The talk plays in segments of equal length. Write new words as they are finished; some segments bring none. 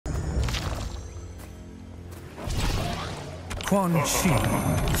Quan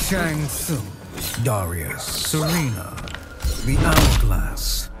Chi, Shang Tsung, Darius, Serena, the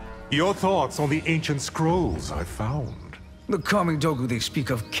Hourglass. Your thoughts on the ancient scrolls I found. The Kamidogu they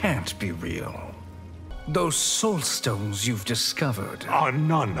speak of can't be real. Those soul stones you've discovered Are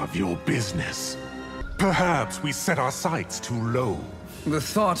none of your business. Perhaps we set our sights too low. The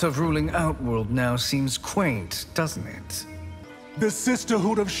thought of ruling Outworld now seems quaint, doesn't it? The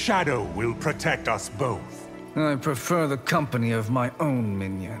Sisterhood of Shadow will protect us both. I prefer the company of my own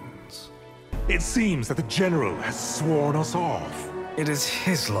minions. It seems that the General has sworn us off. It is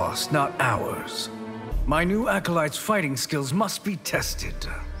his loss, not ours. My new acolyte's fighting skills must be tested.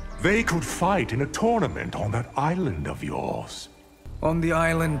 They could fight in a tournament on that island of yours. On the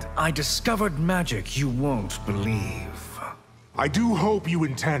island, I discovered magic you won't believe. I do hope you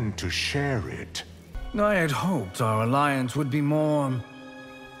intend to share it. I had hoped our alliance would be more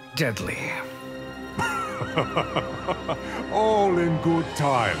deadly. All in good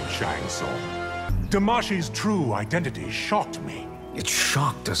time, Shang Tsung. Damashi's true identity shocked me. It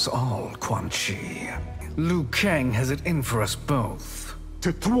shocked us all, Quan Chi. Liu Kang has it in for us both.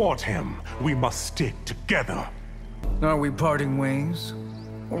 To thwart him, we must stick together. Are we parting ways?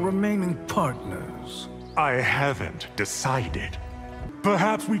 Or remaining partners? I haven't decided.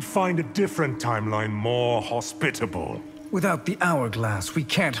 Perhaps we'd find a different timeline more hospitable. Without the Hourglass, we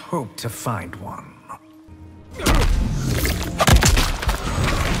can't hope to find one.